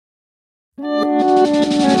Hey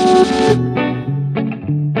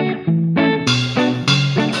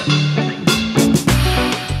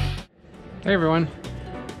everyone.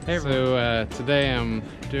 So today I'm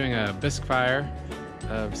doing a bisque fire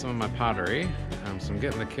of some of my pottery. So I'm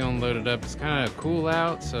getting the kiln loaded up. It's kind of cool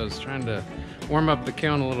out, so I was trying to warm up the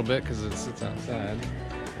kiln a little bit because it sits outside.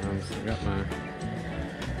 So I got my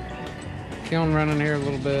kiln running here a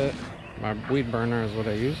little bit. My weed burner is what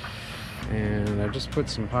I use. And I just put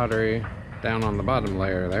some pottery down on the bottom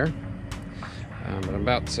layer there. But I'm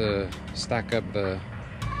about to stack up the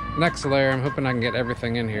next layer. I'm hoping I can get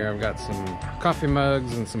everything in here. I've got some coffee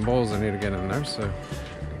mugs and some bowls I need to get in there. So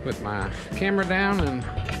put my camera down and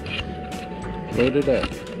load it up.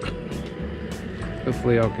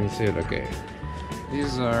 Hopefully y'all can see it okay.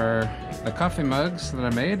 These are the coffee mugs that I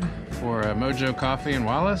made for Mojo Coffee in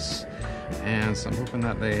Wallace. And so I'm hoping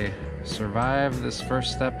that they survive this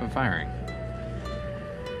first step of firing.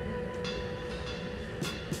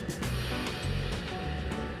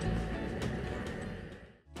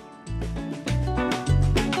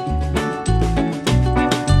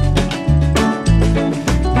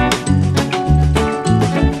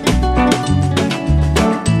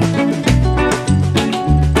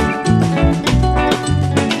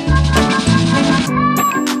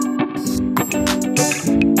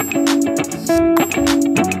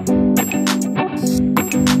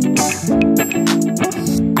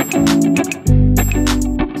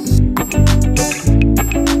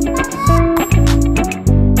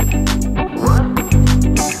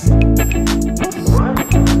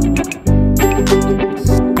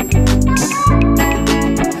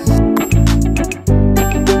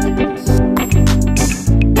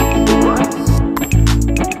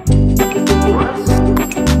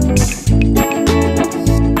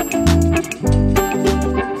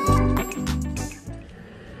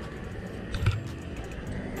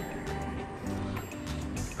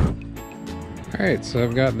 Alright, so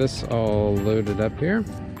I've got this all loaded up here.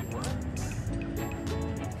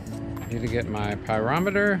 Need to get my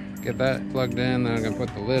pyrometer, get that plugged in, then I'm going to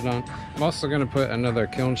put the lid on. I'm also going to put another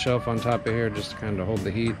kiln shelf on top of here just to kind of hold the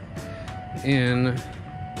heat in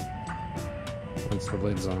once the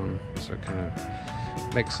lid's on. So it kind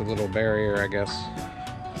of makes a little barrier, I guess.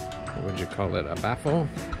 What would you call it? A baffle?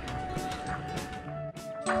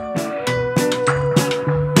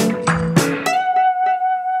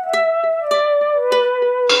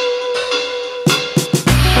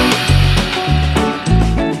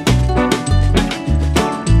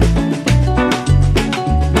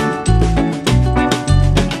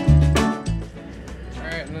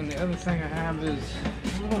 Thing I have is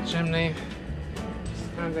a little chimney,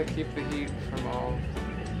 just trying to keep the heat from all.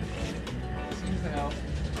 Seems to help.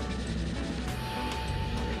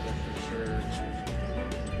 For sure.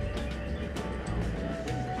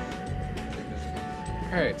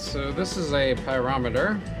 Alright, so this is a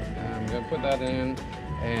pyrometer. I'm going to put that in,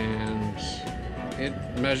 and it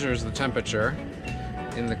measures the temperature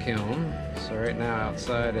in the kiln. So right now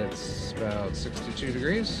outside it's about 62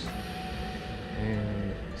 degrees.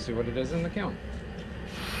 And see what it is in the kiln.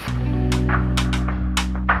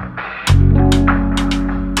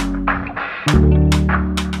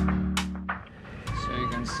 So you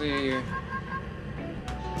can see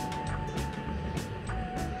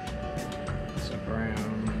it's up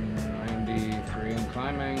around 93 and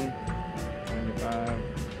climbing, 95.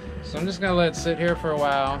 So I'm just gonna let it sit here for a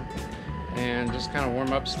while and just kind of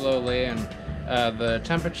warm up slowly. And the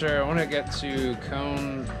temperature, I want to get to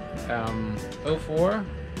cone 04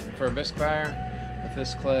 for a bisque fire with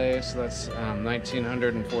this clay, so that's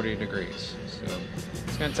 1940 degrees. So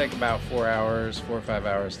it's going to take about 4 or 5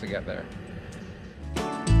 hours to get there.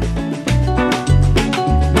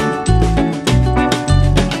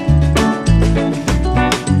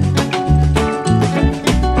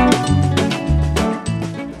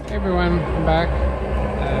 Hey everyone, I'm back.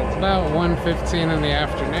 It's about 1:15 in the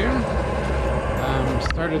afternoon.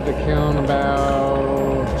 Started the kiln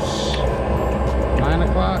about 9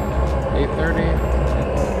 o'clock, 8:30.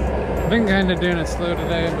 I've been kind of doing it slow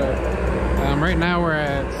today, but right now we're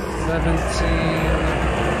at 17,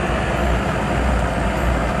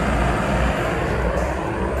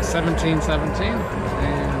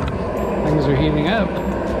 and things are heating up.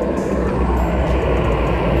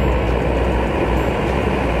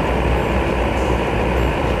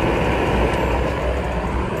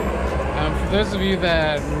 For those of you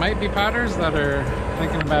that might be potters that are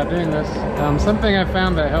thinking about doing this, something I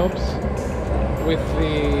found that helps with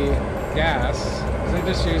the gas is I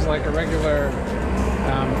just use like a regular,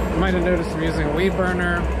 you might have noticed I'm using a weed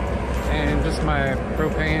burner and just my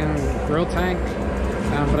propane grill tank,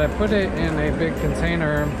 but I put it in a big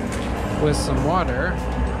container with some water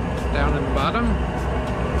down in the bottom,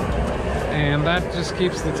 and that just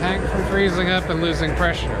keeps the tank from freezing up and losing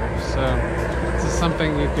pressure. So this is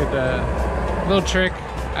something you could, little trick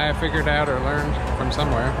I figured out or learned from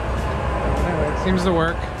somewhere. Anyway, it seems to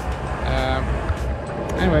work.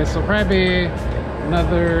 Anyway, so probably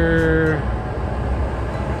another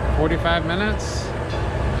 45 minutes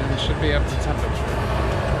and it should be up to temperature.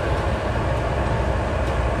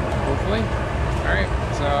 Hopefully. Alright,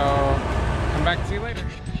 so come back to you later.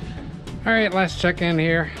 Alright, last check-in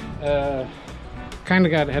here. Kind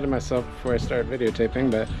of got ahead of myself before I started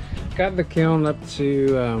videotaping, but got the kiln up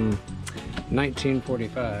to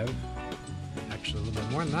 1945. Actually a little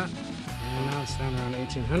bit more than that. And now it's down around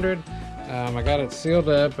 1800. I got it sealed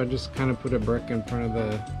up. I just kind of put a brick in front of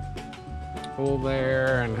the hole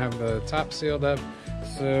there and have the top sealed up.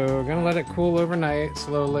 So gonna let it cool overnight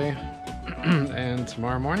slowly, and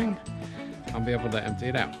tomorrow morning I'll be able to empty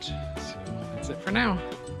it out. So that's it for now.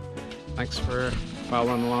 Thanks for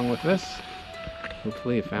following along with this.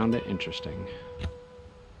 Hopefully you found it interesting.